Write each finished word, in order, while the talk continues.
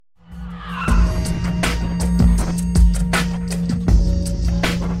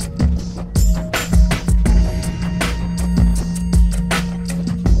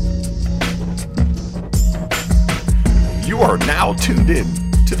tuned in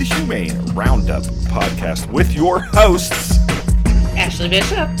to the Humane Roundup podcast with your hosts, Ashley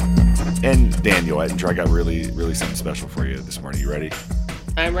Bishop and Daniel Ettinger. I got really something special for you this morning. You ready?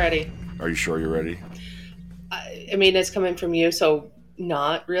 I'm ready. Are you sure you're ready? I mean, it's coming from you, so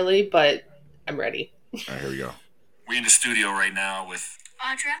not really, but I'm ready. All right, here we go. We're in the studio right now with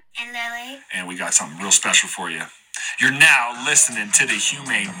Audra and Lily, and we got something real special for you. You're now listening to the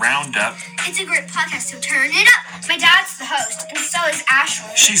Humane Roundup. It's a great podcast, so turn it up. My dad's the host, and so is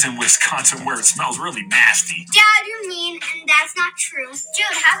Ashley. She's in Wisconsin where it smells really nasty. Dad, you're mean, and that's not true. Dude,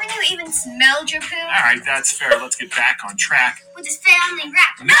 haven't you even smelled your poo? All right, that's fair. Let's get back on track. With his family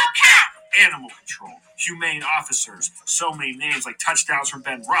rap. No cap! Animal control, humane officers, so many names like touchdowns from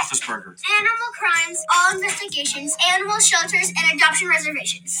Ben Roethlisberger. Animal crimes, all investigations, animal shelters, and adoption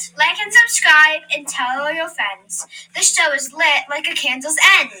reservations. Like and subscribe and tell all your friends. This show is lit like a candle's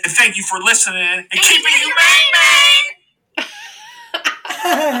end. And thank you for listening and keep it humane,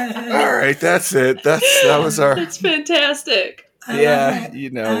 man! All right, that's it. That was our... It's fantastic. I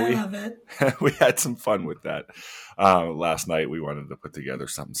love it. We had some fun with that. Last night we wanted to put together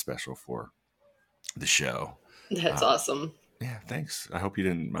something special for the show. That's awesome. Yeah, thanks. I hope you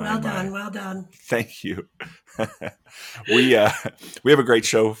didn't mind. Well done. Thank you. We have a great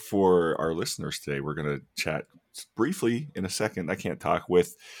show for our listeners today. We're going to chat briefly in a second. I can't talk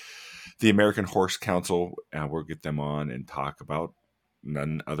with the American Horse Council, and we'll get them on and talk about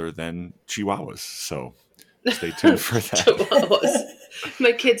none other than Chihuahuas. So stay tuned for that. Chihuahuas.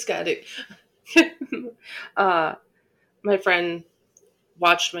 My kids got it. My friend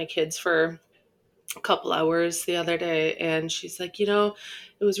watched my kids for a couple hours the other day, and she's like, it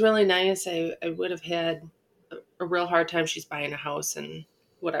was really nice. I would have had a real hard time. She's buying a house and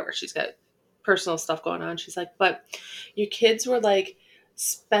whatever. She's got personal stuff going on. She's like, but your kids were like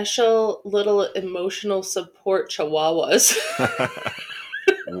special little emotional support Chihuahuas.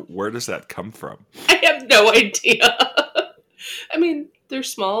 Where does that come from? I have no idea. I mean, they're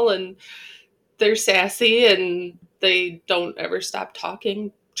small and they're sassy and they don't ever stop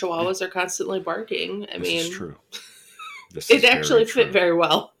talking. Chihuahuas are constantly barking. This is true. It actually fit very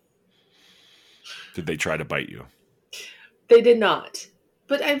well. Did they try to bite you? They did not.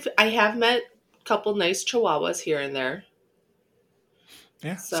 But I have met a couple nice Chihuahuas here and there.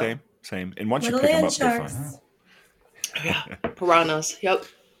 Yeah, same. And once Little you pick them land up, they're sharks. fine. Yeah, piranhas. Yep.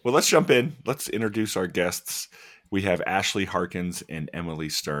 Well, let's jump in. Let's introduce our guests. We have Ashley Harkins and Emily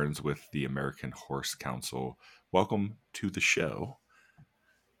Stearns with the American Horse Council. Welcome to the show.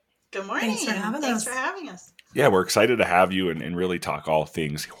 Good morning. Thanks for having us. Yeah, we're excited to have you and really talk all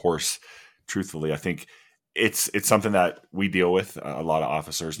things horse. Truthfully, I think it's something that we deal with a lot of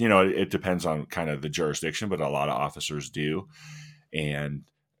officers. It depends on kind of the jurisdiction, but a lot of officers do. And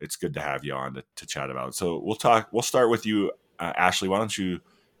it's good to have you on to chat about it. So we'll start with you, Ashley. Why don't you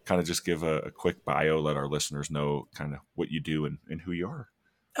kind of just give a quick bio, let our listeners know kind of what you do and who you are.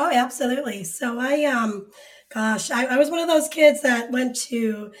 Oh, absolutely. So I was one of those kids that went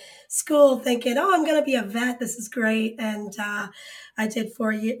to school thinking, I'm going to be a vet. This is great. And I did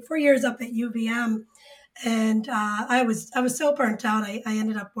 4 years up at UVM. And I was so burnt out. I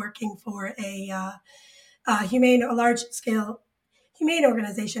ended up working for a large scale humane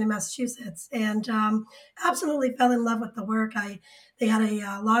organization in Massachusetts, and absolutely fell in love with the work. They had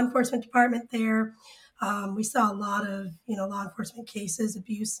a law enforcement department there. We saw a lot of law enforcement cases,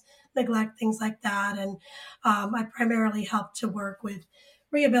 abuse, neglect, things like that, and I primarily helped to work with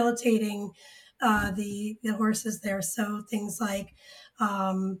rehabilitating the horses there. So things like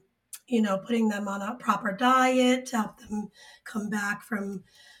putting them on a proper diet to help them come back from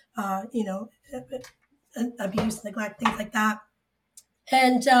abuse, neglect, things like that.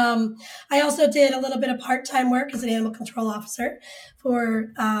 And I also did a little bit of part-time work as an animal control officer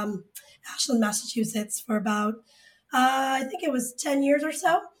for Ashland, Massachusetts for about, I think it was 10 years or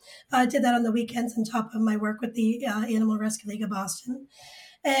so. I did that on the weekends on top of my work with the Animal Rescue League of Boston.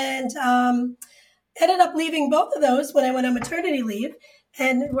 And ended up leaving both of those when I went on maternity leave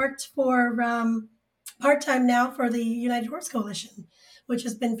and worked for part-time now for the United Horse Coalition, which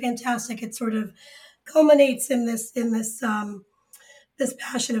has been fantastic. It sort of culminates in this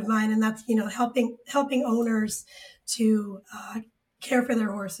passion of mine, and that's helping owners to care for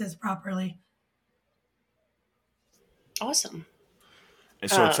their horses properly. Awesome.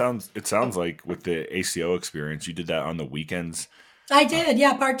 And so it sounds like with the ACO experience, you did that on the weekends. I did,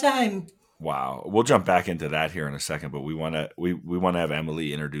 yeah, part time. Wow. We'll jump back into that here in a second, but we want to have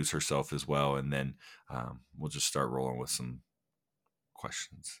Emily introduce herself as well, and then we'll just start rolling with some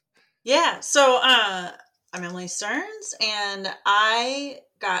questions. Yeah. So I'm Emily Stearns, and I'm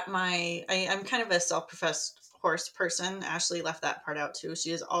kind of a self-professed horse person. Ashley left that part out too.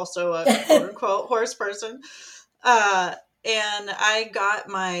 She is also a quote unquote horse person. And I got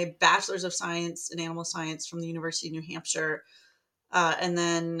my bachelor's of science in animal science from the University of New Hampshire. And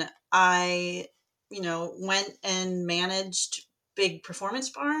then I, went and managed big performance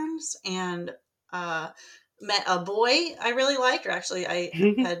barns and met a boy I really liked, or actually I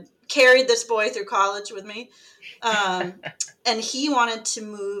had carried this boy through college with me. And he wanted to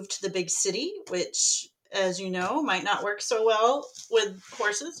move to the big city, which, as you know, might not work so well with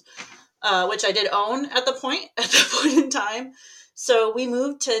horses, which I did own at the point in time. So we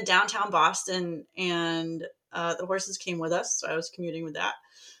moved to downtown Boston, and the horses came with us. So I was commuting with that.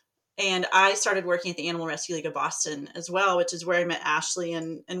 And I started working at the Animal Rescue League of Boston as well, which is where I met Ashley.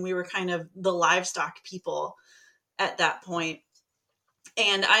 And we were kind of the livestock people at that point.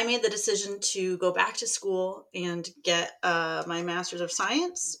 And I made the decision to go back to school and get my master's of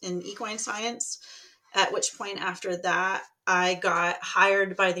science in equine science, at which point after that, I got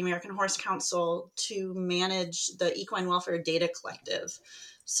hired by the American Horse Council to manage the Equine Welfare Data Collective.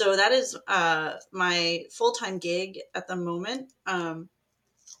 So that is my full-time gig at the moment.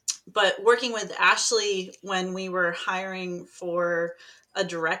 But working with Ashley when we were hiring for a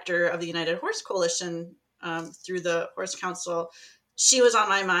director of the United Horse Coalition through the Horse Council, she was on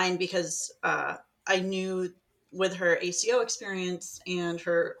my mind because I knew with her ACO experience and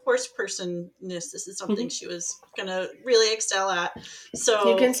her horse personness, this is something she was going to really excel at. So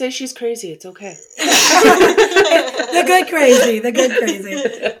you can say she's crazy. It's okay. The good crazy.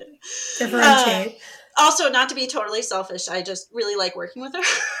 Differentiate. Also, not to be totally selfish, I just really like working with her.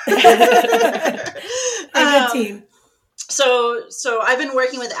 A good team. So I've been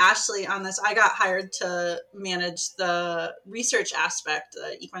working with Ashley on this. I got hired to manage the research aspect,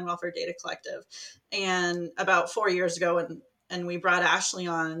 the Equine Welfare Data Collective, and about 4 years ago, and we brought Ashley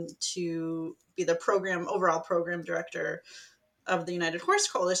on to be the overall program director of the United Horse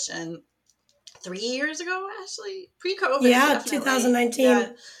Coalition 3 years ago, Ashley, pre-COVID. Yeah, definitely. 2019. Yeah.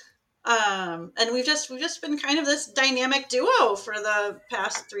 And we've just been kind of this dynamic duo for the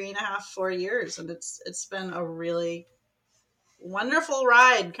past 3.5, 4 years, and it's been a really wonderful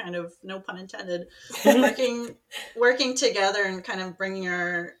ride, kind of, no pun intended, working together and kind of bringing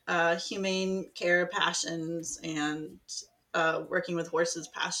our humane care passions and working with horses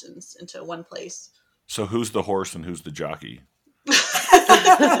passions into one place. So who's the horse and who's the jockey?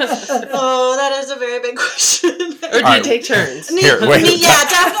 Oh, that is a very big question. Or do you take turns? Here, wait. Yeah,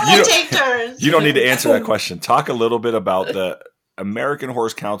 definitely take turns. You don't need to answer that question. Talk a little bit about the American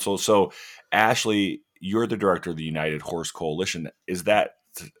Horse Council. So, Ashley, you're the director of the United Horse Coalition. Is that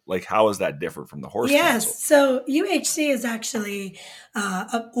how is that different from the Horse Council? Yes. So UHC is actually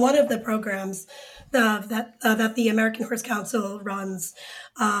one of the programs that the American Horse Council runs.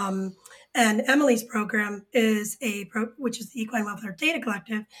 And Emily's program is which is the Equine Welfare Data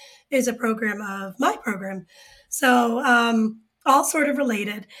Collective, is a program of my program. So all sort of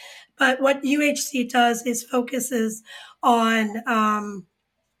related. But what UHC does is focuses on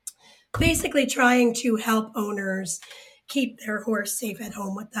basically trying to help owners keep their horse safe at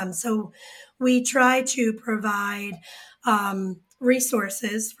home with them. So we try to provide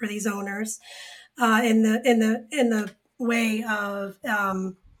resources for these owners in the way of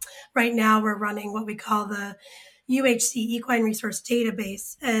right now we're running what we call the UHC Equine Resource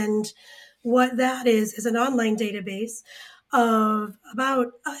Database, and what that is an online database of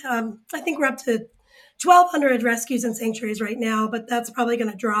about I think we're up to 1,200 rescues and sanctuaries right now, but that's probably going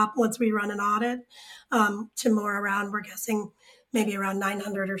to drop once we run an audit to more around, we're guessing, maybe around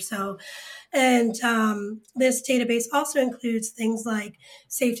 900 or so. And this database also includes things like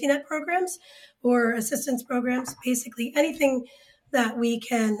safety net programs or assistance programs, basically anything that we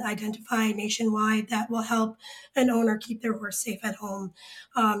can identify nationwide that will help an owner keep their horse safe at home,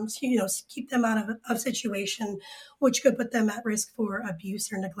 keep them out of a situation which could put them at risk for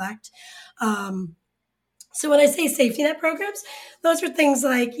abuse or neglect. So when I say safety net programs, those are things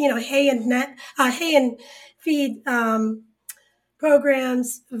like, hay and feed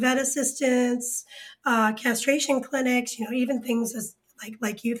programs, vet assistance, castration clinics, even things as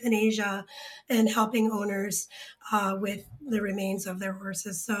like euthanasia and helping owners with the remains of their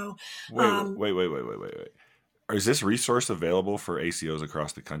horses. So wait. Is this resource available for ACOs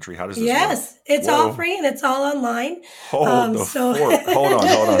across the country? How does this work? Yes, it's all free and it's all online. Hold on. This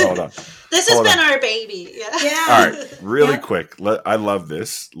has been our baby. Yeah. All right, really quick. I love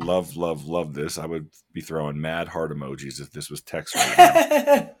this. Love this. I would be throwing mad heart emojis if this was text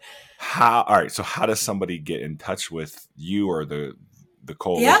right now. So how does somebody get in touch with you or the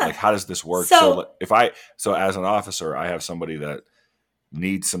coalition? Yeah. How does this work? So as an officer, I have somebody that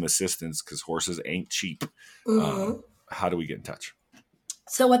need some assistance because horses ain't cheap, how do we get in touch?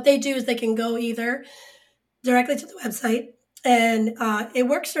 So what they do is they can go either directly to the website, and it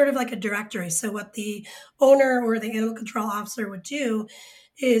works sort of like a directory. So what the owner or the animal control officer would do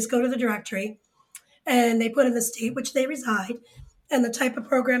is go to the directory, and they put in the state which they reside and the type of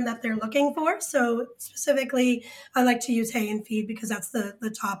program that they're looking for. So specifically, I like to use hay and feed because that's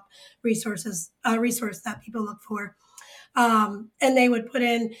the top resource that people look for. And they would put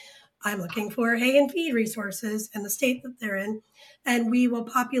in, I'm looking for hay and feed resources and the state that they're in. And we will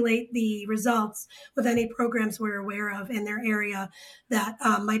populate the results with any programs we're aware of in their area that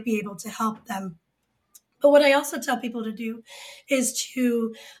might be able to help them. But what I also tell people to do is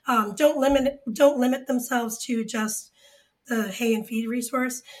to don't limit themselves to just the hay and feed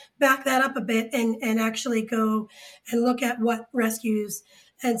resource. Back that up a bit and actually go and look at what rescues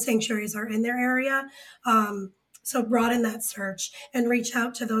and sanctuaries are in their area. So broaden that search and reach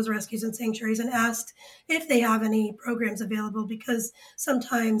out to those rescues and sanctuaries and ask if they have any programs available, because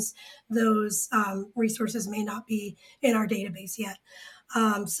sometimes those resources may not be in our database yet.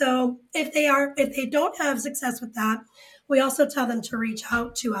 So if they don't have success with that, we also tell them to reach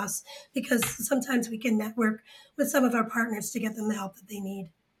out to us, because sometimes we can network with some of our partners to get them the help that they need.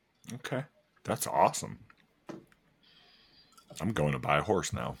 Okay. That's awesome. I'm going to buy a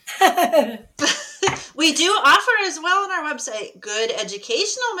horse now. We do offer as well on our website good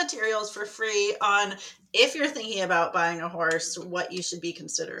educational materials for free on if you're thinking about buying a horse, what you should be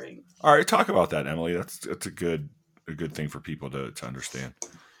considering. All right, talk about that, Emily. That's a good thing for people to understand.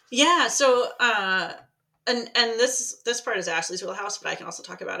 Yeah. So, and this part is Ashley's wheelhouse, but I can also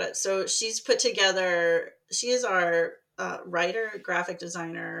talk about it. So she is our writer, graphic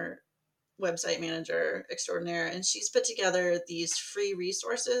designer, website manager extraordinaire, and she's put together these free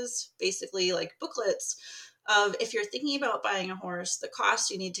resources, basically like booklets of if you're thinking about buying a horse, the costs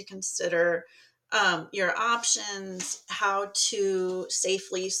you need to consider, your options, how to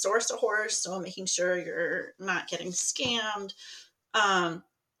safely source a horse, so making sure you're not getting scammed,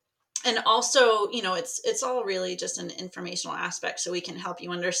 and also, it's all really just an informational aspect, so we can help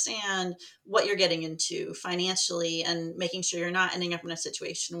you understand what you're getting into financially and making sure you're not ending up in a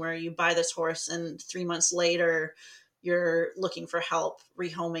situation where you buy this horse and 3 months later you're looking for help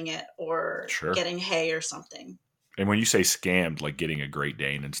rehoming it or getting hay or something. And when you say scammed, like getting a Great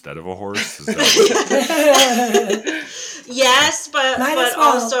Dane instead of a horse? Is Yes, but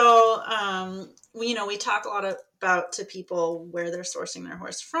also, we talk a lot about to people where they're sourcing their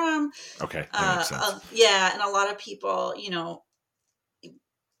horse from. Okay, that makes sense. Yeah, and a lot of people, you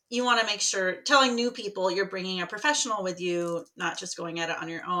want to make sure, telling new people you're bringing a professional with you, not just going at it on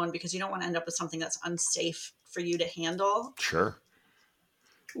your own, because you don't want to end up with something that's unsafe for you to handle. Sure.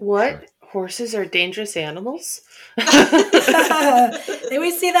 What? Sure. Horses are dangerous animals? We see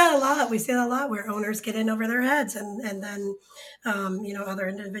that a lot. We see that a lot where owners get in over their heads and then, other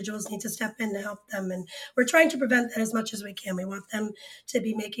individuals need to step in to help them. And we're trying to prevent that as much as we can. We want them to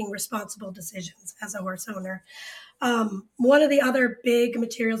be making responsible decisions as a horse owner. One of the other big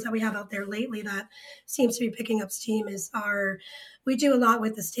materials that we have out there lately that seems to be picking up steam is we do a lot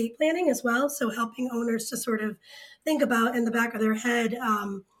with estate planning as well. So helping owners to sort of think about in the back of their head,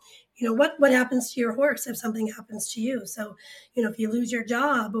 what happens to your horse if something happens to you? So, if you lose your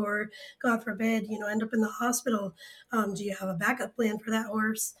job or God forbid, end up in the hospital, do you have a backup plan for that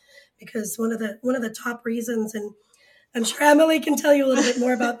horse? Because one of the top reasons, and I'm sure Emily can tell you a little bit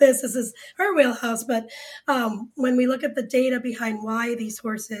more about this. This is her wheelhouse. But when we look at the data behind why these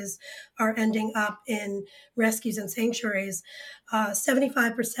horses are ending up in rescues and sanctuaries,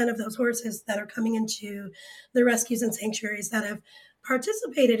 75% of those horses that are coming into the rescues and sanctuaries that have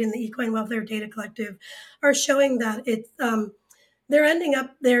participated in the Equine Welfare Data Collective are showing that they're ending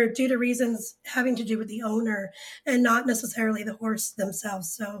up there due to reasons having to do with the owner and not necessarily the horse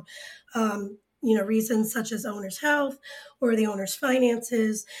themselves. So, reasons such as owner's health or the owner's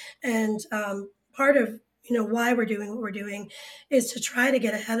finances. And part of, why we're doing what we're doing is to try to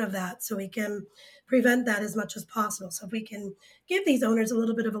get ahead of that so we can prevent that as much as possible. So if we can give these owners a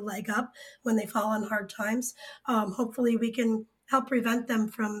little bit of a leg up when they fall on hard times, hopefully we can help prevent them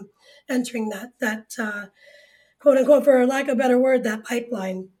from entering that quote unquote, for lack of a better word, that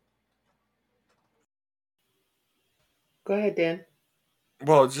pipeline. Go ahead, Dan.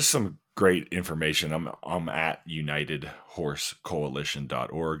 Well, just some great information. I'm at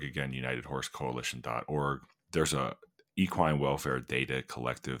unitedhorsecoalition.org. Again, unitedhorsecoalition.org. There's a equine welfare data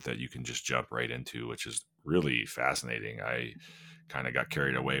collective that you can just jump right into, which is really fascinating. I kind of got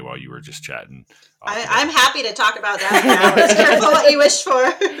carried away while you were just chatting. I'm happy to talk about that for hours. Careful what you wish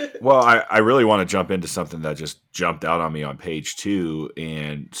for. Well, I really want to jump into something that just jumped out on me on page 2.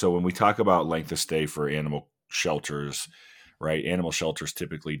 And so when we talk about length of stay for animal shelters, right? Animal shelters,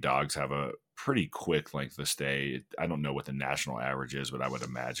 typically dogs have a pretty quick length of stay. I don't know what the national average is, but I would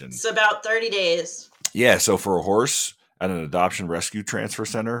imagine It's about 30 days. Yeah. So for a horse at an adoption rescue transfer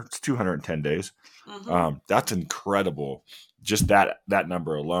center, it's 210 days. Mm-hmm. That's incredible. Just that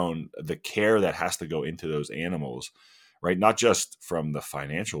number alone, the care that has to go into those animals, right? Not just from the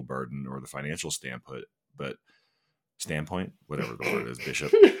financial burden or the financial standpoint, but whatever the word is,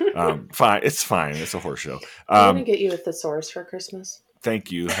 Bishop. Fine. It's fine. It's a horse show. I want to get you a thesaurus for Christmas.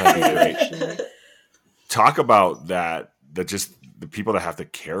 Thank you. That'd be great. Talk about that just the people that have to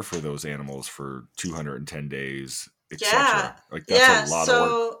care for those animals for 210 days, etc. Yeah. Like that's a lot of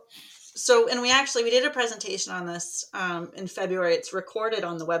work. And we did a presentation on this in February. It's recorded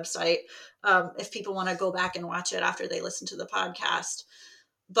on the website if people want to go back and watch it after they listen to the podcast.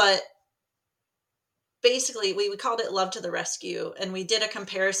 But basically, we called it Love to the Rescue, and we did a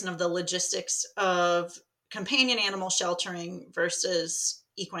comparison of the logistics of companion animal sheltering versus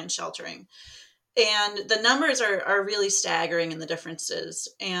equine sheltering. And the numbers are really staggering in the differences.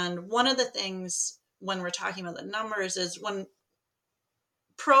 And one of the things when we're talking about the numbers is when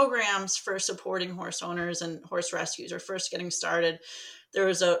programs for supporting horse owners and horse rescues are first getting started, there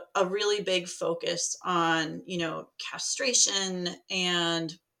was a really big focus on, castration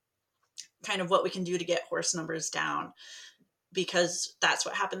and kind of what we can do to get horse numbers down, because that's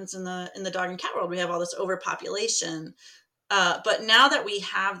what happens in the dog and cat world. We have all this overpopulation. But now that we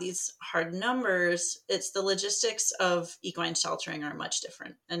have these hard numbers, it's the logistics of equine sheltering are much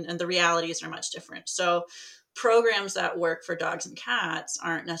different, and the realities are much different. So programs that work for dogs and cats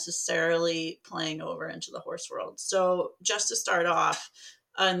aren't necessarily playing over into the horse world. So just to start off,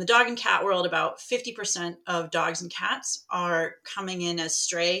 in the dog and cat world, about 50% of dogs and cats are coming in as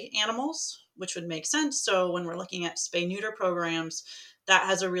stray animals, which would make sense. So when we're looking at spay-neuter programs, that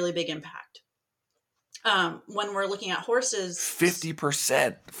has a really big impact. When we're looking at horses,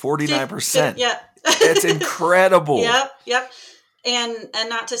 50%, 49%. Yeah. It's incredible. Yep. And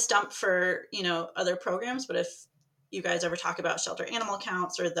not to stump for, other programs, but if you guys ever talk about shelter animal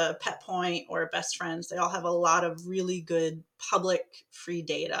counts or the Pet Point or Best Friends, they all have a lot of really good public free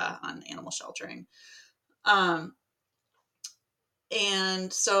data on animal sheltering. And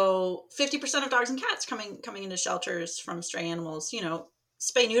so 50% of dogs and cats coming into shelters from stray animals,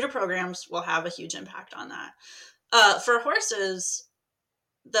 spay neuter programs will have a huge impact on that. For horses,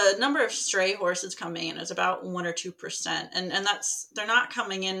 the number of stray horses coming in is about 1 or 2%. And they're not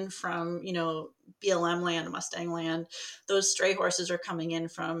coming in from, BLM land, Mustang land. Those stray horses are coming in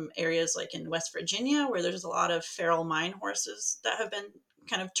from areas like in West Virginia, where there's a lot of feral mine horses that have been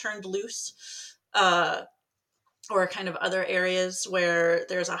kind of turned loose, or kind of other areas where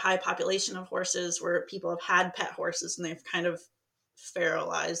there's a high population of horses where people have had pet horses and they've kind of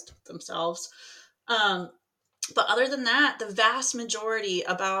feralized themselves. But other than that, the vast majority,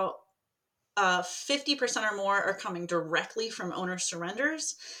 about 50% or more, are coming directly from owner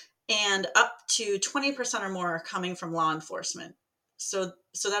surrenders, and up to 20% or more are coming from law enforcement. So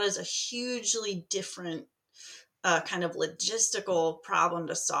that is a hugely different kind of logistical problem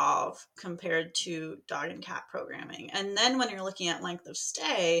to solve compared to dog and cat programming. And then when you're looking at length of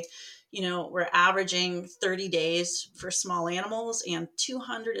stay, we're averaging 30 days for small animals and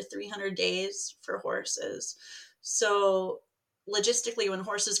 200 to 300 days for horses. So logistically, when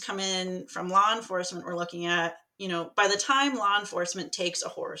horses come in from law enforcement, we're looking at, by the time law enforcement takes a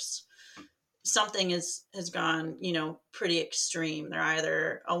horse, something has gone, pretty extreme. They're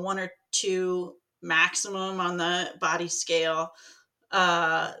either a 1 or 2 maximum on the body scale.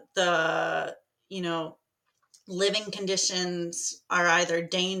 Living conditions are either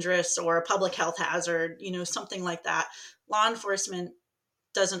dangerous or a public health hazard, something like that. Law enforcement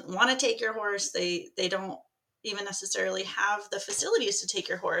doesn't want to take your horse. They don't even necessarily have the facilities to take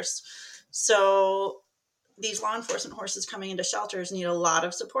your horse. So these law enforcement horses coming into shelters need a lot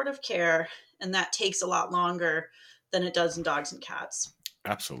of supportive care, and that takes a lot longer than it does in dogs and cats.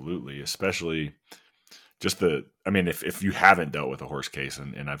 Absolutely. Especially just if you haven't dealt with a horse case,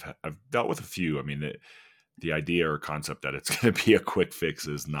 and I've dealt with a few, the idea or concept that it's going to be a quick fix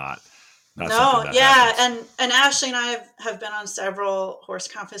is not no, something that yeah. happens. And Ashley and I have been on several horse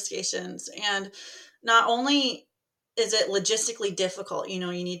confiscations, and not only is it logistically difficult, you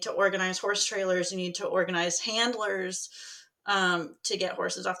need to organize horse trailers, you need to organize handlers to get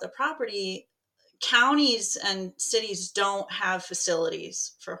horses off the property. counties and cities don't have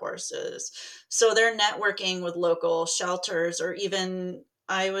facilities for horses. So they're networking with local shelters, or even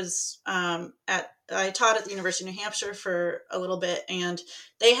I taught at the University of New Hampshire for a little bit, and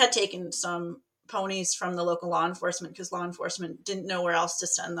they had taken some ponies from the local law enforcement because law enforcement didn't know where else to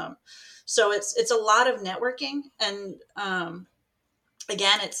send them. So it's a lot of networking, and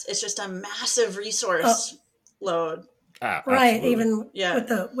again, it's just a massive resource load. Right. Even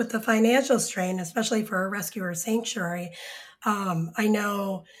Yeah. with the financial strain, especially for a rescue or sanctuary. I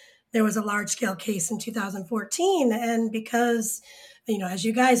know there was a large scale case in 2014, and because, as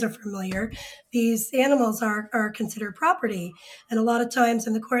you guys are familiar, these animals are considered property, and a lot of times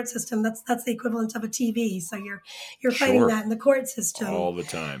in the court system, that's the equivalent of a TV. So you're fighting Sure. that in the court system all the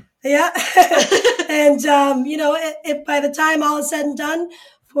time. Yeah. And, if by the time all is said and done,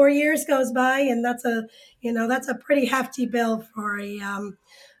 4 years goes by, and that's a pretty hefty bill for a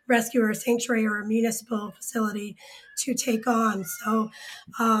rescue or a sanctuary or a municipal facility to take on. So,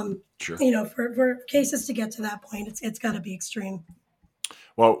 Sure. For cases to get to that point, it's got to be extreme.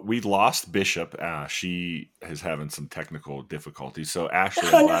 Well, we lost Bishop. She is having some technical difficulties. So, Ashley,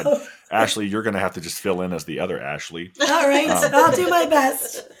 Oh, no. Ashley, you're going to have to just fill in as the other Ashley. All right. I'll do my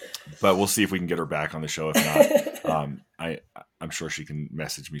best. But we'll see if we can get her back on the show. If not, I'm sure she can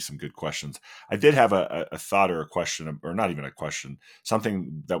message me some good questions. I did have a thought or a question, or not even a question,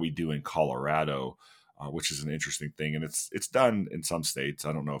 something that we do in Colorado, which is an interesting thing. And it's done in some states.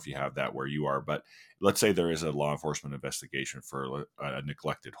 I don't know if you have that where you are, but let's say there is a law enforcement investigation for a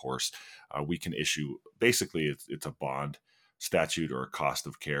neglected horse. We can issue, basically it's a bond statute or a cost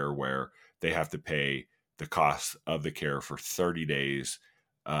of care where they have to pay the cost of the care for 30 days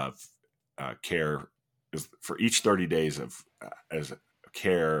of care. For each 30 days of as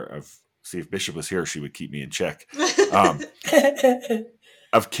care of, see, if Bishop was here, she would keep me in check,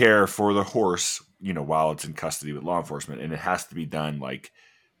 of care for the horse, while it's in custody with law enforcement. And it has to be done like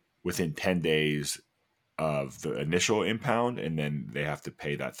within 10 days of the initial impound. And then they have to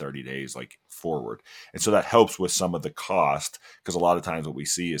pay that 30 days like forward. And so that helps with some of the cost, because a lot of times what we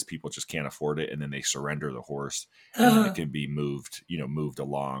see is people just can't afford it. And then they surrender the horse and then it can be moved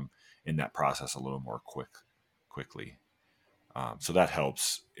along in that process a little more quickly. So that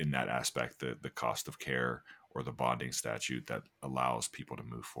helps in that aspect, the cost of care or the bonding statute that allows people to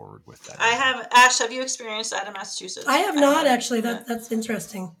move forward with that. Ash, have you experienced that in Massachusetts? I have not, actually. That's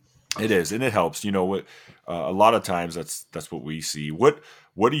interesting. It is, and it helps. What a lot of times that's what we see. What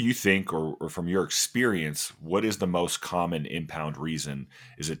do you think, or from your experience, what is the most common impound reason?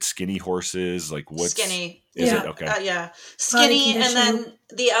 Is it skinny horses? Like what's skinny? Is it okay? Yeah, skinny, and then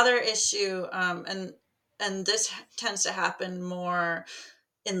the other issue, and this tends to happen more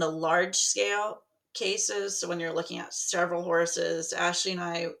in the large scale cases. So when you're looking at several horses, Ashley and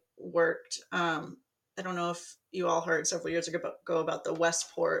I worked. I don't know if you all heard several years ago about the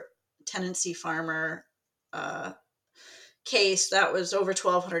Westport tenancy farmer case. That was over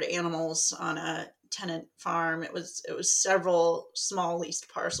 1,200 animals on a tenant farm. It was several small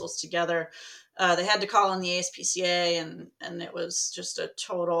leased parcels together. They had to call in the ASPCA, and it was just a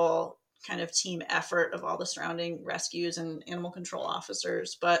total kind of team effort of all the surrounding rescues and animal control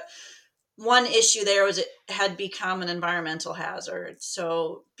officers. But one issue there was it had become an environmental hazard.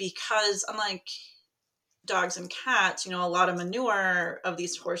 So because unlike dogs and cats, a lot of manure of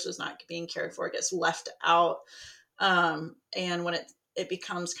these horses not being cared for gets left out. And when it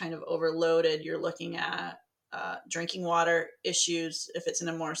becomes kind of overloaded, you're looking at drinking water issues. If it's in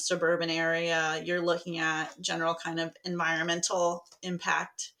a more suburban area, you're looking at general kind of environmental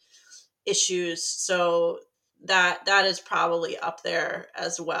impact issues. So that is probably up there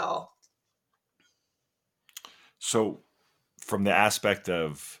as well. So from the aspect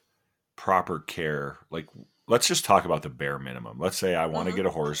of proper care, like let's just talk about the bare minimum. Let's say I want to get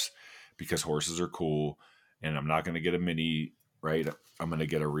a horse because horses are cool, and I'm not going to get a mini, right? I'm going to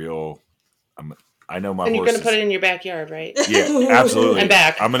get a real, I know my horse. And you're going to put it in your backyard, right? Yeah, absolutely. And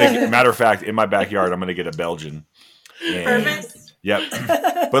back. I'm going to, matter of fact, in my backyard, I'm going to get a Belgian. And, Perfect. Yep.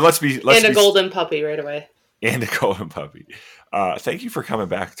 But let's be a golden puppy right away. And a golden puppy. Thank you for coming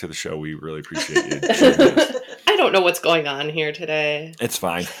back to the show. We really appreciate you. I don't know what's going on here today. It's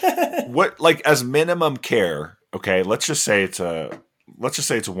fine. What, like, as minimum care, okay, let's just say it's a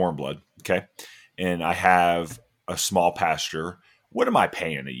warm blood, okay? And I have a small pasture. What am I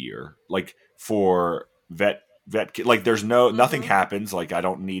paying a year? Like for vet, like there's nothing happens. Like I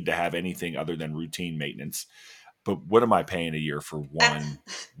don't need to have anything other than routine maintenance. But what am I paying a year for one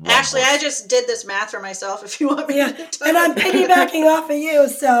Ashley, horse? I just did this math for myself if you want me to talk. And I'm piggybacking off of you,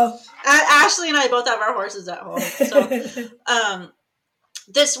 so. Ashley and I both have our horses at home. So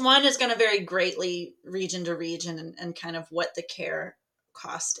This one is going to vary greatly region to region and kind of what the care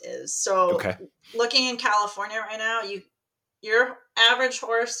cost is. So Okay. looking in California right now, your average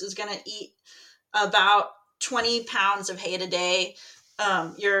horse is going to eat about 20 pounds of hay a day.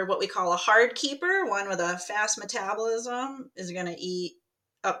 Your what we call a hard keeper, one with a fast metabolism, is going to eat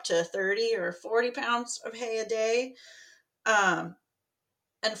up to 30 or 40 pounds of hay a day. And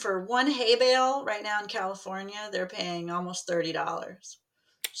for one hay bale right now in California, they're paying almost $30.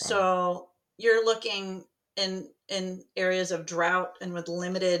 So you're looking in areas of drought and with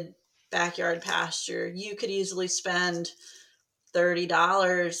limited backyard pasture, you could easily spend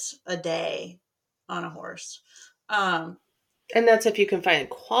 $30 a day on a horse. And that's if you can find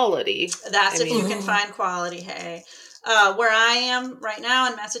quality. That's if you can find quality hay. Where I am right now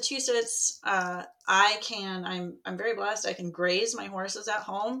in Massachusetts, I'm very blessed. I can graze my horses at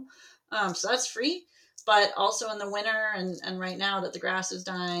home. So that's free. But also in the winter and right now that the grass is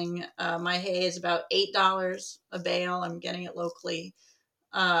dying, my hay is about $8 a bale. I'm getting it locally.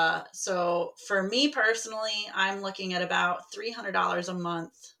 So for me personally, I'm looking at about $300 a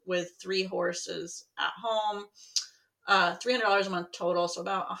month with 3 horses at home. $300 a month total, so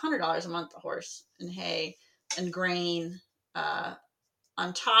about $100 a month a horse in hay and grain,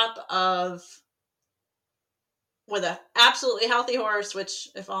 on top of with an absolutely healthy horse, which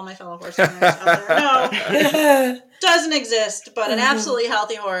if all my fellow horse owners out there know, doesn't exist, but an absolutely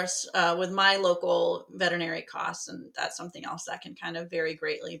healthy horse with my local veterinary costs, and that's something else that can kind of vary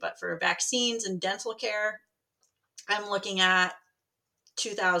greatly. But for vaccines and dental care, I'm looking at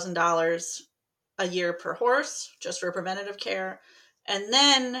 $2,000 a year per horse just for preventative care. And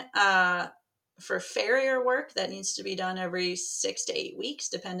then for farrier work that needs to be done every 6 to 8 weeks,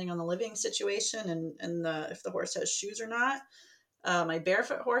 depending on the living situation and if the horse has shoes or not. My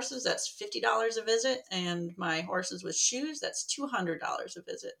barefoot horses, that's $50 a visit. And my horses with shoes, that's $200 a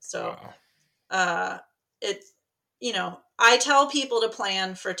visit. So I tell people to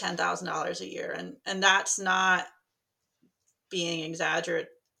plan for $10,000 a year. And that's not being exaggerate.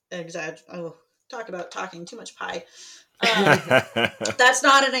 Talk about talking too much pie. That's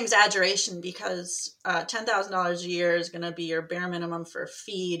not an exaggeration because $10,000 a year is going to be your bare minimum for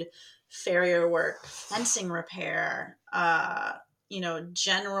feed, farrier work, fencing repair,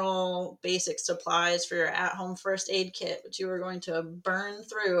 general basic supplies for your at-home first aid kit, which you are going to burn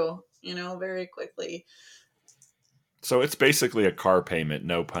through, very quickly. So it's basically a car payment,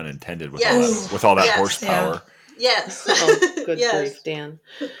 no pun intended, with all that horsepower. Yes. Oh, good grief, Dan.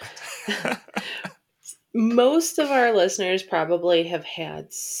 Most of our listeners probably have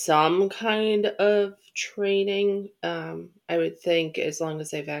had some kind of training. I would think as long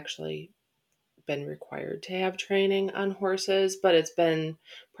as they've actually been required to have training on horses, but it's been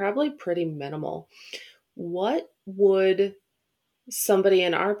probably pretty minimal. What would somebody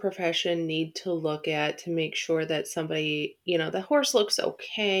in our profession need to look at to make sure that somebody, the horse looks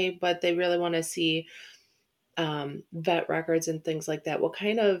okay, but they really want to see vet records and things like that? What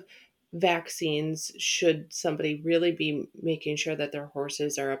kind of vaccines should somebody really be making sure that their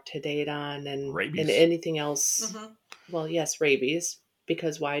horses are up to date on, and anything else? Mm-hmm. Well, yes, rabies.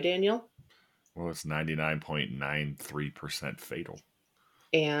 Because why, Daniel? Well, it's 99.93% fatal.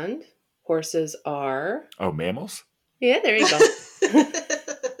 And horses are... Oh, mammals? Yeah, there you go.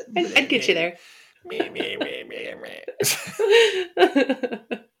 I'd get you there.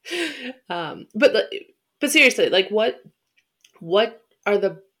 But seriously, like what are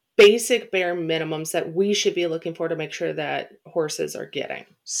the basic bare minimums that we should be looking for to make sure that horses are getting?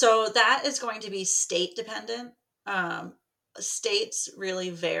 So that is going to be state dependent. States really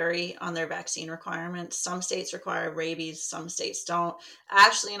vary on their vaccine requirements. Some states require rabies, some states don't.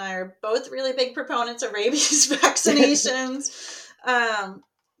 Ashley and I are both really big proponents of rabies vaccinations.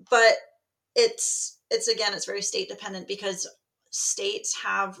 But it's very state dependent because states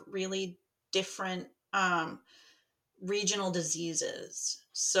have really different regional diseases.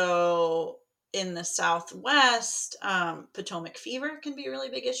 So in the Southwest, Potomac fever can be a really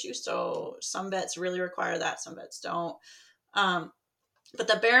big issue. So some vets really require that, some vets don't. But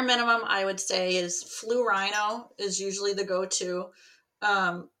the bare minimum I would say is flu rhino is usually the go-to.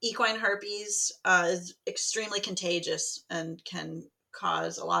 Equine herpes is extremely contagious and can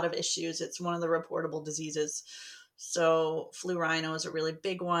cause a lot of issues. It's one of the reportable diseases. So flu rhino is a really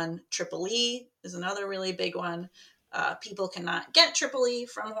big one. Triple E is another really big one. People cannot get Triple E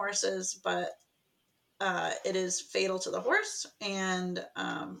from horses, but it is fatal to the horse. And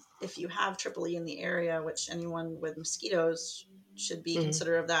if you have Triple E in the area, which anyone with mosquitoes should be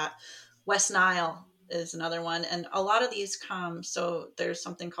considerate of that, West Nile is another one. And a lot of these come, so there's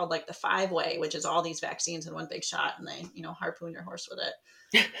something called like the 5-way, which is all these vaccines in one big shot, and they, harpoon your horse with it.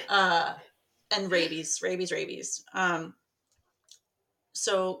 And rabies.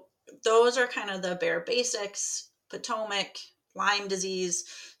 So those are kind of the bare basics. Potomac, Lyme disease,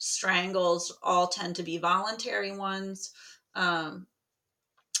 strangles all tend to be voluntary ones. And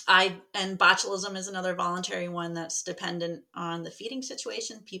botulism is another voluntary one that's dependent on the feeding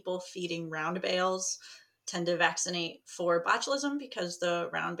situation. People feeding round bales tend to vaccinate for botulism because the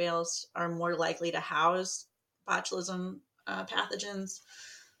round bales are more likely to house botulism pathogens.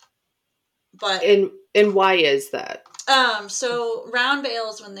 But and why is that? So round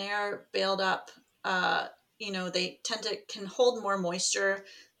bales, when they're baled up, they can hold more moisture.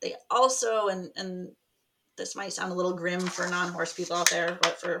 They also, and this might sound a little grim for non-horse people out there,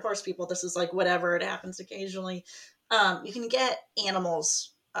 but for horse people, this is like whatever, it happens occasionally. You can get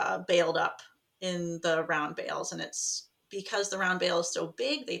animals baled up in the round bales, and it's because the round bale is so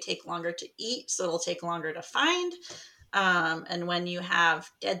big, they take longer to eat, so it'll take longer to find. And when you have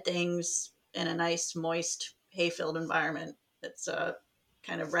dead things in a nice, moist, hay-filled environment, it's a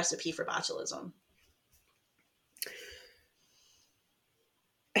kind of recipe for botulism.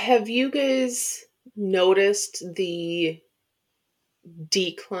 Have you guys noticed the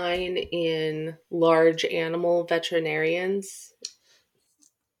decline in large animal veterinarians?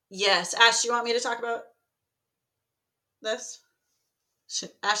 Yes. Ash, do you want me to talk about this?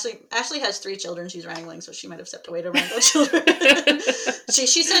 Ashley has 3 children she's wrangling, so she might have stepped away to wrangle children. she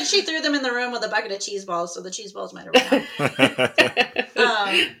said she threw them in the room with a bucket of cheese balls, so the cheese balls might have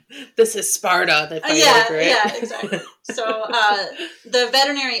run. This is Sparta. They fight over it. Yeah, exactly. So the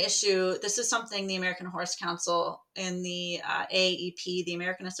veterinary issue, this is something the American Horse Council and the AAEP, the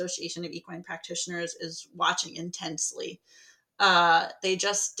American Association of Equine Practitioners, is watching intensely. They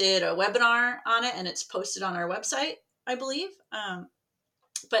just did a webinar on it, and it's posted on our website, I believe.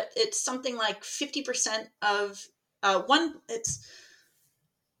 But it's something like 50% of it's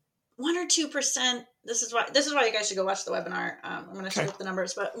 1 or 2%. This is why you guys should go watch the webinar. I'm going to check up the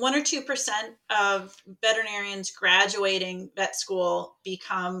numbers, but 1 or 2% of veterinarians graduating vet school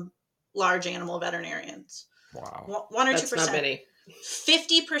become large animal veterinarians. Wow. 1 or 2%. That's not many.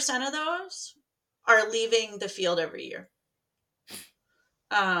 50% of those are leaving the field every year.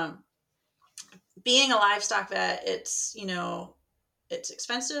 Being a livestock vet, it's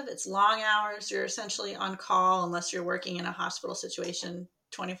expensive. It's long hours. You're essentially on call unless you're working in a hospital situation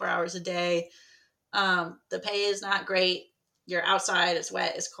 24 hours a day. The pay is not great. You're outside. It's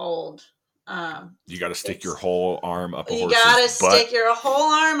wet. It's cold. You got to stick your whole arm up a horse's butt. You got to stick your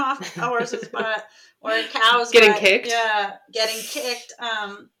whole arm off a horse's butt or a cow's getting butt. Kicked. Yeah, getting kicked.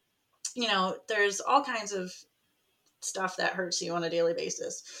 There's all kinds of stuff that hurts you on a daily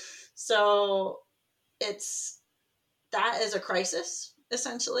basis. So that is a crisis,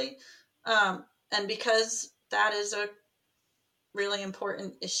 essentially. And because that is a really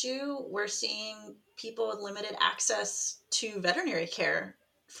important issue, we're seeing people with limited access to veterinary care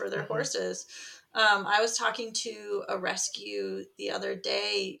for their horses. I was talking to a rescue the other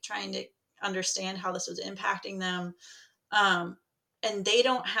day, trying to understand how this was impacting them. And they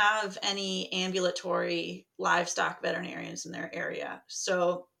don't have any ambulatory livestock veterinarians in their area.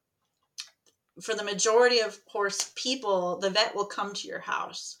 So for the majority of horse people, the vet will come to your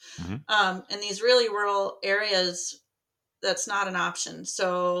house. In these really rural areas, that's not an option.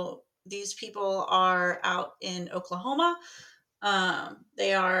 So these people are out in Oklahoma.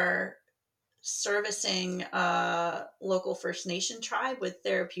 They are servicing a local First Nation tribe with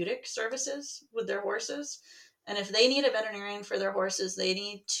therapeutic services with their horses. And if they need a veterinarian for their horses, they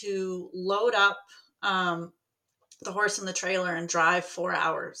need to load up the horse in the trailer and drive 4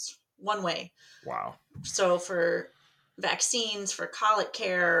 hours one way. Wow. So for vaccines, for colic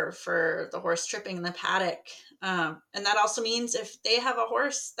care, for the horse tripping in the paddock. And that also means if they have a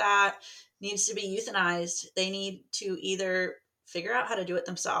horse that needs to be euthanized, they need to either figure out how to do it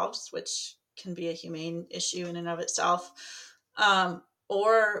themselves, which can be a humane issue in and of itself,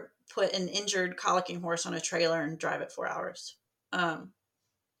 or put an injured colicking horse on a trailer and drive it 4 hours.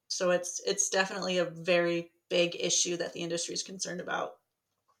 So it's definitely a very big issue that the industry is concerned about.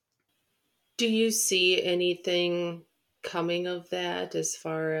 Do you see anything coming of that as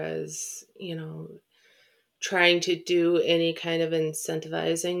far as, trying to do any kind of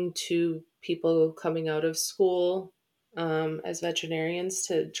incentivizing to people coming out of school as veterinarians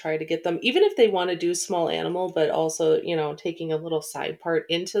to try to get them, even if they want to do small animal, but also, taking a little side part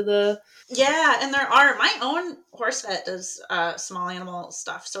into the... Yeah, and my own horse vet does small animal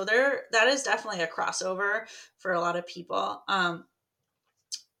stuff. So that is definitely a crossover for a lot of people.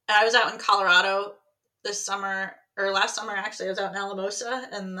 I was out in Colorado this summer or last summer, actually, I was out in Alamosa,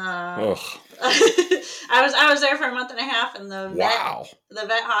 and Ugh. I was there for a month and a half, and the Wow.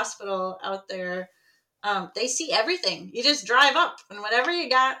 vet hospital out there, they see everything. You just drive up, and whatever you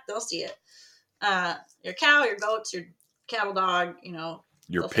got, they'll see it. Your cow, your goats, your cattle dog,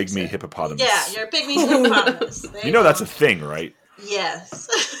 Your pygmy hippopotamus. Yeah, your pygmy hippopotamus. You know that's a thing, right? Yes.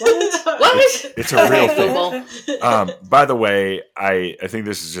 What? It's a real Google. thing. By the way, I think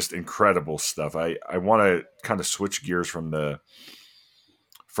this is just incredible stuff. I want to kind of switch gears from the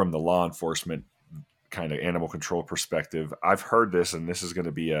law enforcement kind of animal control perspective. I've heard this, and this is going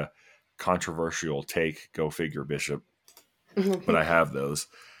to be a controversial take. Go figure, Bishop. But I have those.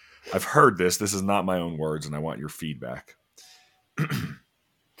 I've heard this. This is not my own words, and I want your feedback.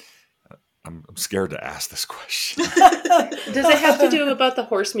 I'm scared to ask this question. Does it have to do about the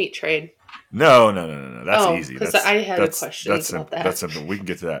horse meat trade? No. That's easy. Because I had a question about that. That's simple. We can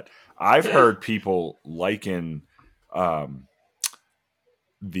get to that. I've heard people liken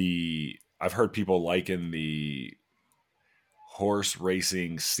the horse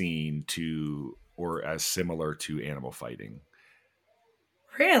racing scene to or as similar to animal fighting.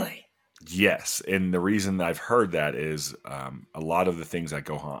 Really? Yes, and the reason I've heard that is a lot of the things that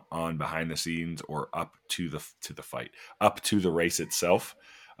go on behind the scenes or up to the fight, up to the race itself,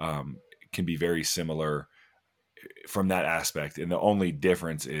 can be very similar from that aspect. And the only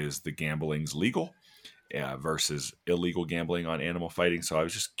difference is the gambling's legal versus illegal gambling on animal fighting. So I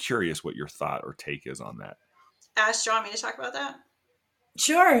was just curious what your thought or take is on that. Ash, do you want me to talk about that?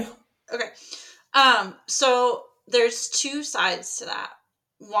 Sure. Okay. So there's two sides to that.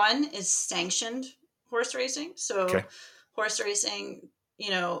 One is sanctioned horse racing. So horse racing,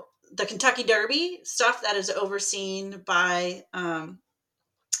 the Kentucky Derby, stuff that is overseen by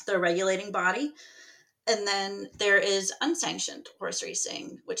the regulating body. And then there is unsanctioned horse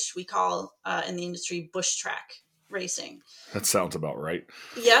racing, which we call in the industry bush track racing. That sounds about right.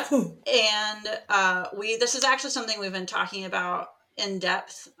 Yep. And this is actually something we've been talking about in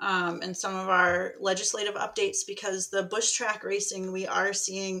depth in some of our legislative updates, because the bush track racing we are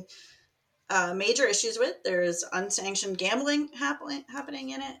seeing major issues with. There's unsanctioned gambling happening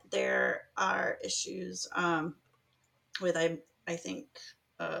in it. There are issues with I think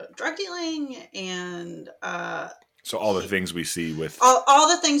drug dealing and so all the things we see with all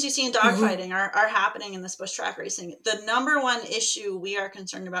the things you see in dogfighting are happening in this bush track racing. The number one issue we are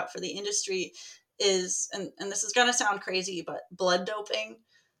concerned about for the industry is, and this is going to sound crazy, but blood doping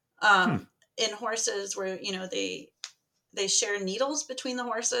in horses, where they share needles between the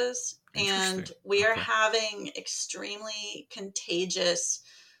horses, and we are having extremely contagious,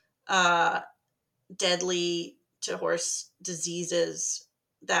 deadly to horse diseases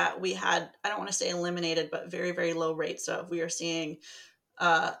that we had, I don't want to say eliminated, but very, very low rates of. We are seeing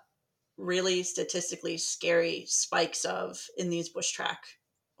really statistically scary spikes of in these bush track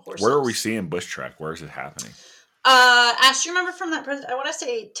horses. Where are we seeing bush track? Where is it happening? Ash, do you remember from that I want to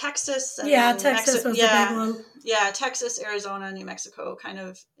say Texas. And Texas was the big one. Yeah, Texas, Arizona, New Mexico, kind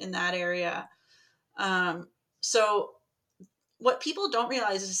of in that area. So what people don't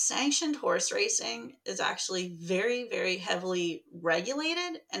realize is sanctioned horse racing is actually very, very heavily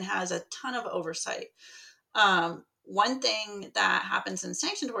regulated and has a ton of oversight. One thing that happens in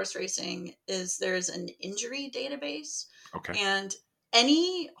sanctioned horse racing is there's an injury database. Okay. And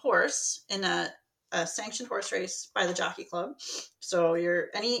any horse in a sanctioned horse race by the Jockey Club, so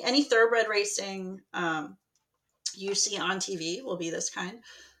any thoroughbred racing you see on TV will be this kind.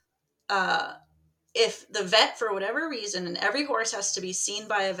 If the vet, for whatever reason, and every horse has to be seen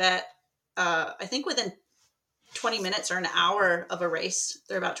by a vet, I think within 20 minutes or an hour of a race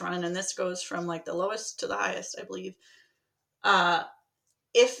they're about to run, and this goes from like the lowest to the highest, I believe.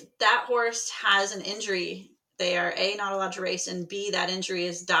 If that horse has an injury, they are A, not allowed to race, and B, that injury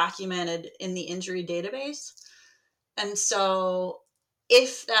is documented in the injury database. And so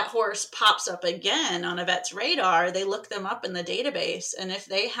if that horse pops up again on a vet's radar, they look them up in the database. And if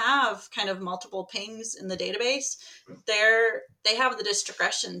they have kind of multiple pings in the database, they have the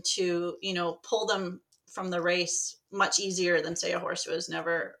discretion to, pull them from the race much easier than, say, a horse who has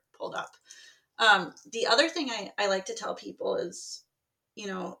never pulled up. The other thing I like to tell people is,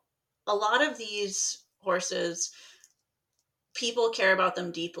 a lot of these horses, people care about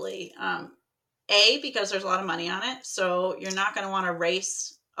them deeply. A, because there's a lot of money on it. So you're not going to want to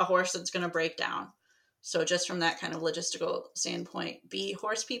race a horse that's going to break down. So just from that kind of logistical standpoint. B,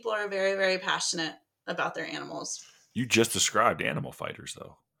 horse people are very, very passionate about their animals. You just described animal fighters,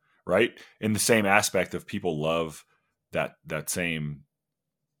 though, right? In the same aspect of people love that same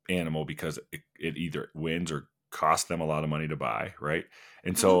animal because it either wins or cost them a lot of money to buy, right?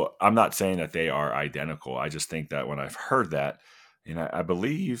 And so I'm not saying that they are identical. I just think that when I've heard that, and I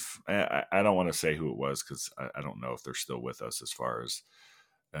believe, I don't want to say who it was because I don't know if they're still with us as far as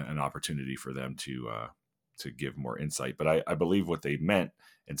an opportunity for them to give more insight. But I believe what they meant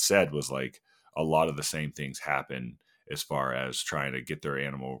and said was like a lot of the same things happen as far as trying to get their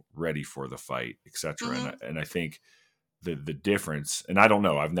animal ready for the fight, etc. And I think the difference, and I don't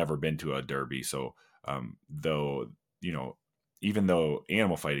know, I've never been to a derby, so though, you know, even though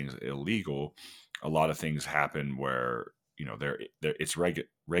animal fighting is illegal, a lot of things happen where, you know, it's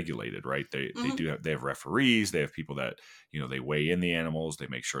regulated, right? They have referees, they have people that, you know, they weigh in the animals, they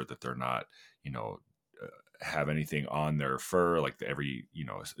make sure that they're not, you know, have anything on their fur, like every, you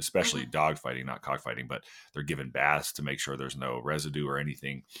know, especially dog fighting, not cockfighting, but they're given baths to make sure there's no residue or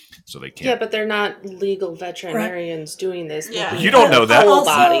anything, so they can't. Yeah, but they're not legal veterinarians doing this. Yeah. You don't know that. Whole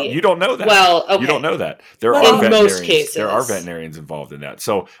body. You don't know that. Well, okay. You don't know that. There In are veterinarians. most cases. There are veterinarians involved in that.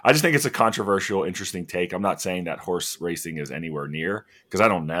 So I just think it's a controversial, interesting take. I'm not saying that horse racing is anywhere near, because I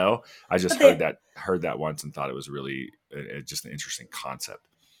don't know. I just heard that once and thought it was really just an interesting concept.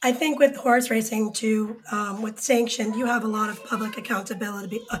 I think with horse racing too, with sanctioned, you have a lot of public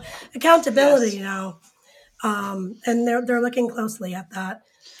accountability Yes. now, and they're looking closely at that.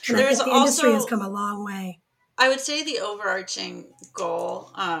 And I There's think the industry also- has come a long way. I would say the overarching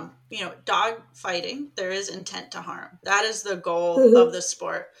goal, you know, dog fighting, there is intent to harm. That is the goal of the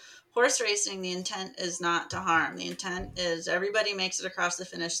sport. Horse racing, the intent is not to harm. The intent is everybody makes it across the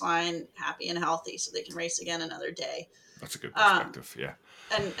finish line happy and healthy so they can race again another day. That's a good perspective. Yeah.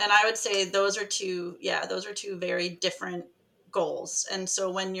 And I would say those are two very different goals. And so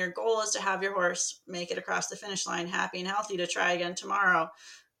when your goal is to have your horse make it across the finish line happy and healthy to try again tomorrow,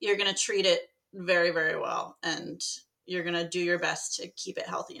 you're going to treat it very, very well. And you're going to do your best to keep it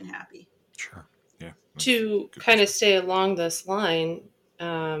healthy and happy. Sure. Yeah. To kind of stay along this line,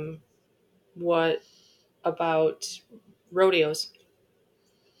 what about rodeos?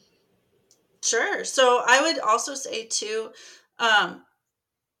 Sure. So I would also say too,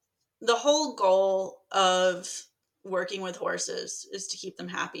 the whole goal of working with horses is to keep them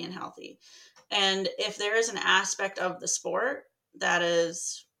happy and healthy. And if there is an aspect of the sport that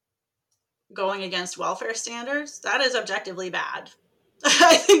is going against welfare standards, that is objectively bad.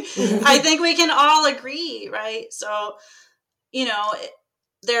 I think we can all agree, right? So, you know,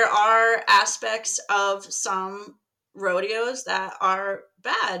 there are aspects of some rodeos that are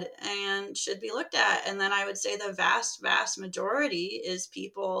bad and should be looked at. And then I would say the vast, vast majority is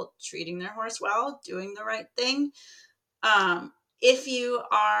people treating their horse well, doing the right thing. If you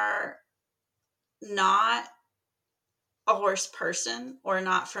are not a horse person or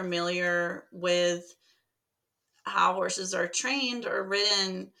not familiar with how horses are trained or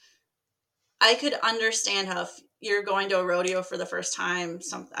ridden, I could understand how if you're going to a rodeo for the first time,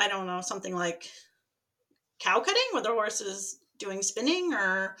 something like cow cutting where the horse is doing spinning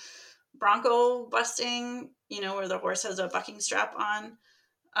or bronco busting, you know, where the horse has a bucking strap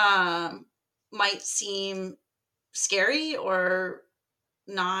on, might seem scary or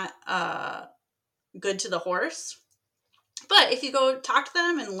not good to the horse. But if you go talk to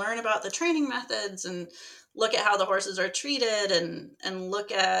them and learn about the training methods and look at how the horses are treated and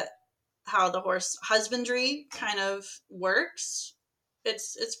look at how the horse husbandry kind of works,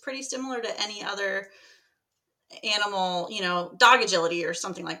 it's pretty similar to any other animal, you know, dog agility or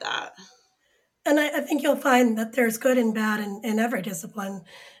something like that. And I think you'll find that there's good and bad in every discipline,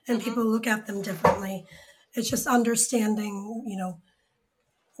 and people look at them differently. It's just understanding, you know,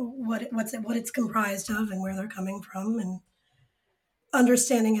 what it's comprised of and where they're coming from, and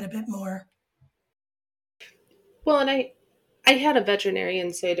understanding it a bit more. Well, and I had a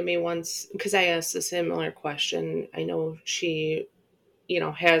veterinarian say to me once, because I asked a similar question. I know she, you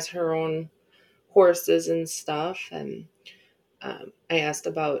know, has her own horses and stuff, and I asked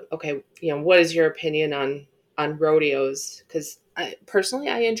about, okay, you know, what is your opinion on rodeos? Because I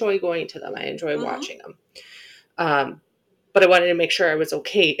enjoy going to them. I enjoy watching them, but I wanted to make sure I was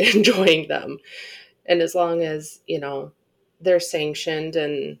okay enjoying them, and as long as, you know, they're sanctioned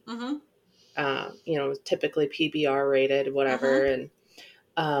and you know, typically PBR rated, whatever.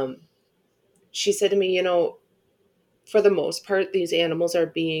 And she said to me, you know, for the most part, these animals are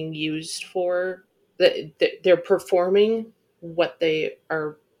being used for they're performing what they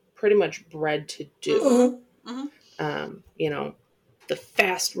are pretty much bred to do. You know, the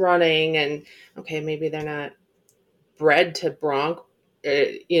fast running, and okay, maybe they're not bred to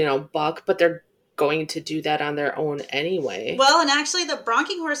you know, buck, but they're going to do that on their own anyway. Well, and actually the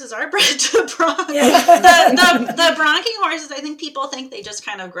bronking horses are bred to bronc. Yeah. The bronking horses, I think people think they just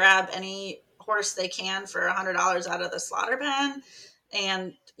kind of grab any horse they can for $100 out of the slaughter pen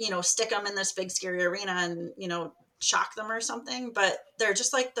and, stick them in this big scary arena and, shock them or something. But they're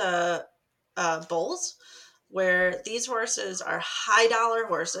just like the bulls, where these horses are high dollar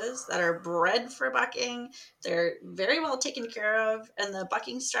horses that are bred for bucking. They're very well taken care of. And the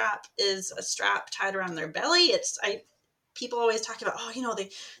bucking strap is a strap tied around their belly. People always talk about,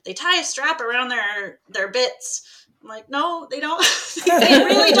 they tie a strap around their bits. I'm like, no, they don't. They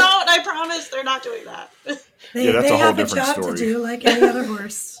really don't. I promise they're not doing that. That's they a whole have a different job story. to do like any other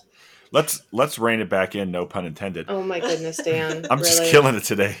horse. Let's rein it back in. No pun intended. Oh my goodness, Dan. I'm just really? killing it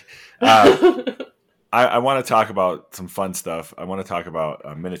today. I want to talk about some fun stuff. I want to talk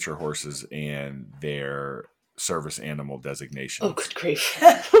about miniature horses and their service animal designation. Oh, good grief.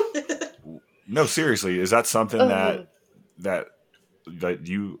 No, seriously, is that something Oh. that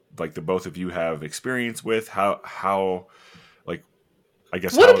you, like, the both of you have experience with? How like, I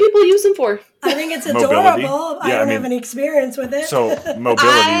guess, What do people use them for? I think it's Mobility? adorable. I Yeah, don't I have mean- any experience with it. so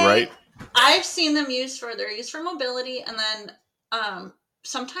mobility, right? I've seen them they're used for mobility, and then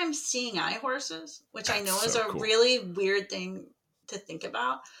sometimes seeing eye horses, which I know That's is so a cool. really weird thing to think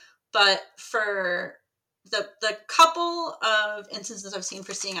about. But for the couple of instances I've seen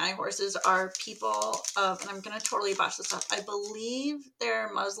for seeing eye horses are people and I'm going to totally botch this up. I believe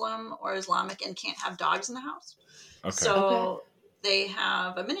they're Muslim or Islamic and can't have dogs in the house. Okay. So they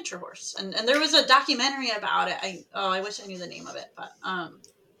have a miniature horse, and there was a documentary about it. I wish I knew the name of it, but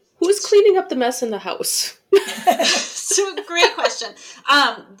Who's cleaning up the mess in the house? so great question.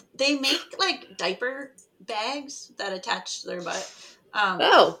 They make like diaper bags that attach to their butt.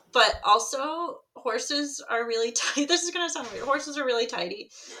 But also horses are really tight. This is going to sound weird. Horses are really tidy,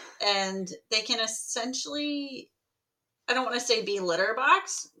 and they can essentially, I don't want to say be litter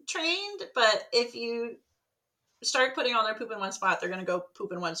box trained, but if you start putting all their poop in one spot, they're going to go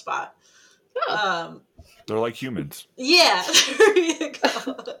poop in one spot. They're like humans. Yeah, there you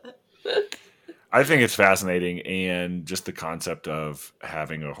go. I think it's fascinating, and just the concept of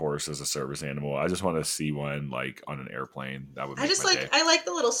having a horse as a service animal. I just want to see one like on an airplane. That would make my day. I like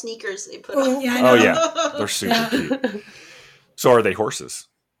the little sneakers they put on. Yeah, I Oh know. yeah, they're super cute. So are they horses?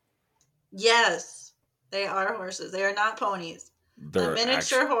 Yes, they are horses. They are not ponies. They're A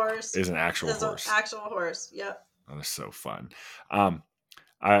miniature horse is an actual is an horse. actual horse. Yep. Oh, that's so fun.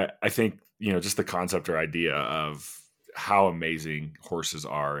 I think, just the concept or idea of how amazing horses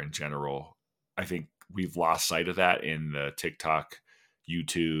are in general. I think we've lost sight of that in the TikTok,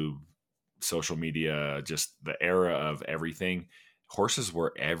 YouTube, social media, just the era of everything. Horses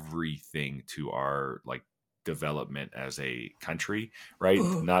were everything to our like development as a country, right?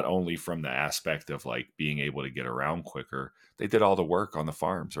 Mhm. Not only from the aspect of like being able to get around quicker, they did all the work on the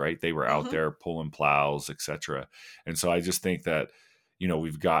farms, right? They were out Mhm. there pulling plows, etc. And so I just think that,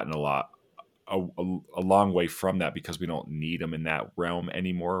 we've gotten a long way from that because we don't need them in that realm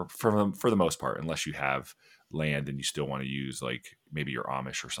anymore for the most part, unless you have land and you still want to use like maybe you're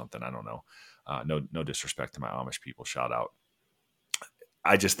Amish or something. I don't know. No disrespect to my Amish people. Shout out.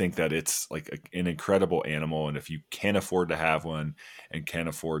 I just think that it's like an incredible animal. And if you can afford to have one and can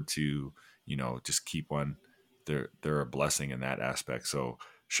afford to, just keep one, they're a blessing in that aspect. So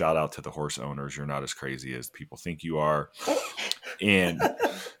shout out to the horse owners. You're not as crazy as people think you are. And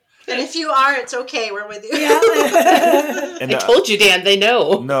if you are, it's okay. We're with you. Yeah. and I told you, Dan. They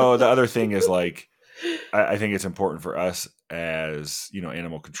know. No, the other thing is like, I think it's important for us as,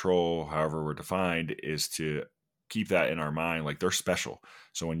 animal control, however we're defined, is to keep that in our mind. Like, they're special.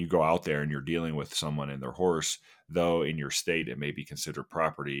 So when you go out there and you're dealing with someone and their horse, though in your state it may be considered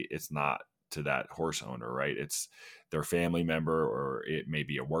property, it's not to that horse owner, right? It's their family member, or it may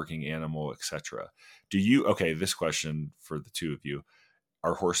be a working animal, etc. This question for the two of you: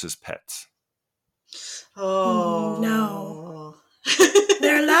 are horses pets? Oh No.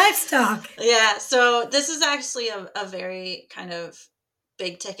 They're livestock. Yeah, so this is actually a very kind of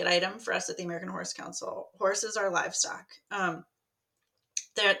big ticket item for us at the American Horse Council. Horses are livestock.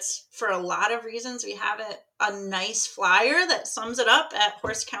 That's for a lot of reasons. We have a nice flyer that sums it up at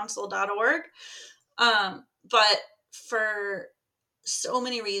horsecouncil.org. But for so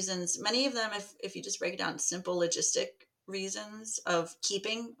many reasons, many of them, if you just break it down, simple logistic reasons of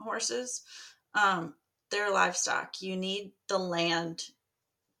keeping horses, they're livestock. You need the land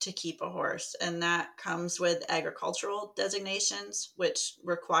to keep a horse, and that comes with agricultural designations, which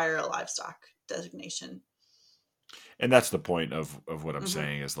require a livestock designation. And that's the point of what I'm Mhm.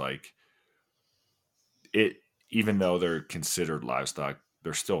 saying is like it, even though they're considered livestock,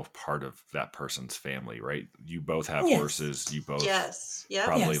 they're still part of that person's family, right? You both have Yes. horses. You both Yes. Yep.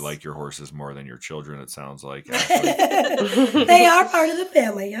 probably Yes. like your horses more than your children, it sounds like. They are part of the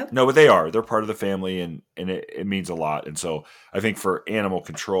family. Yep. No, but they are. They're part of the family, and it means a lot. And so I think for animal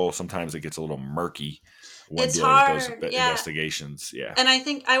control, sometimes it gets a little murky when It's dealing with those hard, yeah. investigations. Yeah. And I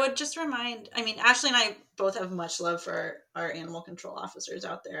think I would just remind, I mean, Ashley and I both have much love for our animal control officers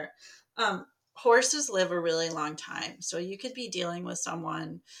out there. Horses live a really long time. So you could be dealing with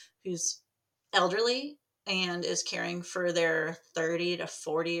someone who's elderly and is caring for their 30 to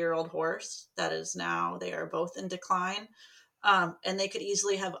 40-year-old horse that is now, they are both in decline. And they could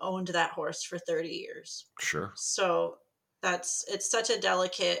easily have owned that horse for 30 years. Sure. So it's such a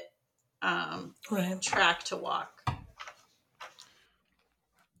delicate Right. track to walk.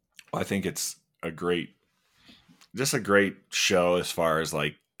 I think it's a great show as far as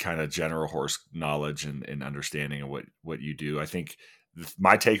like kind of general horse knowledge and understanding of what you do. I think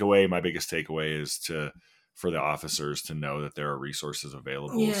my biggest takeaway is for the officers to know that there are resources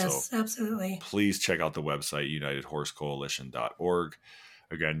available. Yes, So absolutely. please check out the website, unitedhorsecoalition.org.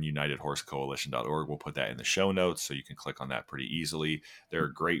 Again, unitedhorsecoalition.org. We'll put that in the show notes so you can click on that pretty easily. There are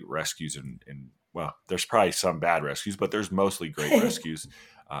great rescues and well, there's probably some bad rescues, but there's mostly great rescues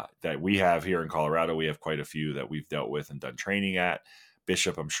that we have here in Colorado. We have quite a few that we've dealt with and done training at.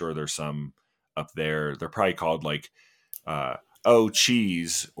 Bishop, I'm sure there's some up there. They're probably called like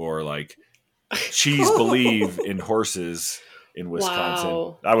Cheese or like Cheese Believe in Horses in Wisconsin.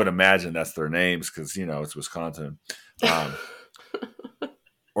 Wow. I would imagine that's their names because, it's Wisconsin.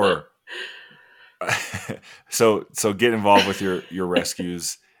 Or so get involved with your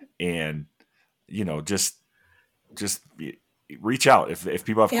rescues and, just reach out if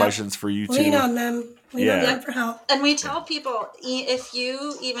people have questions for you too. Lean on them. Lean on them for help. And we tell people, if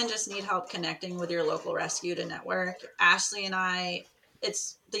you even just need help connecting with your local rescue to network, Ashley and I,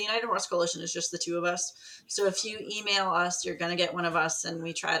 it's the United Horse Coalition is just the two of us. So if you email us, you're going to get one of us, and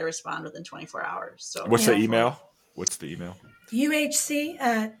we try to respond within 24 hours. So what's the email?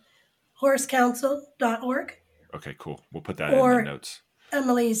 UHC@horsecouncil.org. Okay, cool. We'll put that in the notes.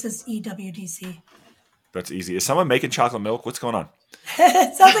 Emily's is EWDC. That's easy. Is someone making chocolate milk? What's going on?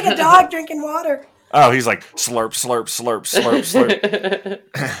 It sounds like a dog drinking water. Oh, he's like slurp, slurp, slurp, slurp,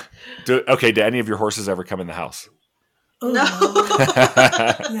 slurp. Do any of your horses ever come in the house? Ooh, No.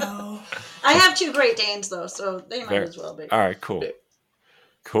 No. I have two Great Danes, though, so they might as well be. All right, cool.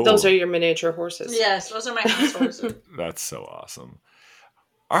 Cool. Those are your miniature horses. Yes, those are my house horses. That's so awesome.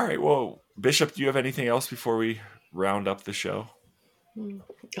 All right, well, Bishop, do you have anything else before we round up the show?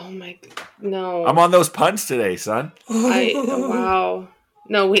 Oh my, no. I'm on those puns today, son. Wow.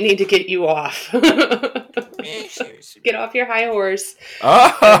 No, we need to get you off. Get off your high horse.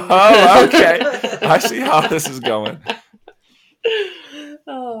 Oh, okay. I see how this is going.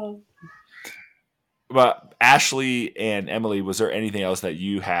 Oh. But Ashley and Emily, was there anything else that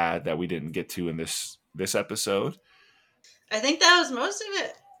you had that we didn't get to in this episode? I think that was most of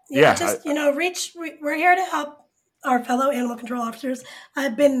it. Yeah, we're here to help our fellow animal control officers.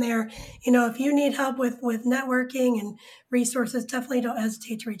 I've been there. If you need help with networking and resources, definitely don't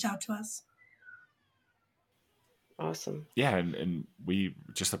hesitate to reach out to us. Awesome. Yeah, and we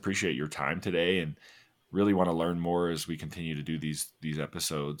just appreciate your time today and really want to learn more as we continue to do these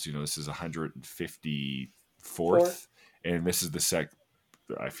episodes. This is 154th, and this is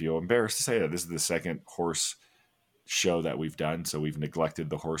I feel embarrassed to say that this is the second horse show that we've done, so we've neglected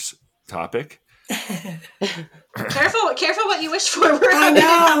the horse topic. Careful what you wish for. We're happy to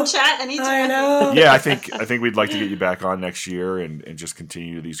come chat anytime. I know. Yeah, I think we'd like to get you back on next year and just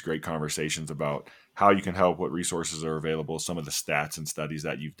continue these great conversations about how you can help, what resources are available, some of the stats and studies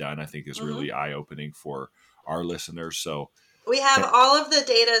that you've done. I think is really eye-opening for our listeners. So we have all of the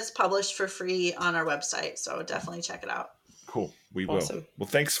data is published for free on our website, so definitely check it out. Cool. We Awesome. will. Well,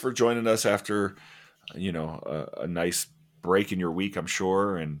 thanks for joining us after a nice break in your week, I'm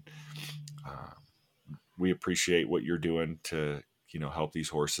sure, and we appreciate what you're doing to help these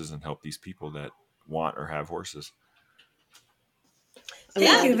horses and help these people that want or have horses.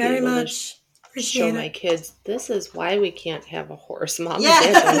 Thank you very much. Appreciate Show my kids, this is why we can't have a horse. Mom and Yeah.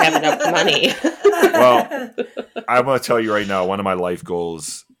 Dad don't have enough money. Well, I'm going to tell you right now, one of my life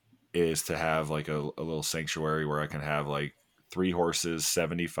goals is to have like a little sanctuary where I can have like 3 horses,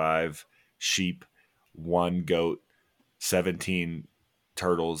 75 sheep, 1 goat, 17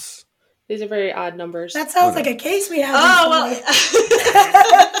 turtles, These are very odd numbers. That sounds like a case we have. Oh, well.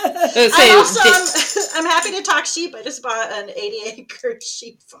 I'm happy to talk sheep. I just bought an 80-acre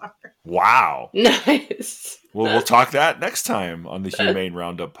sheep farm. Wow. Nice. Well, we'll talk that next time on the Humane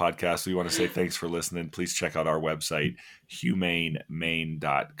Roundup podcast. We want to say thanks for listening. Please check out our website,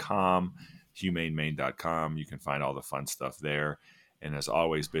 humanemaine.com. humanemaine.com. You can find all the fun stuff there. And as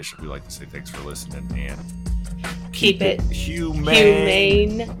always, Bishop, we like to say thanks for listening and keep it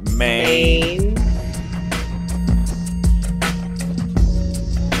humane. Maine.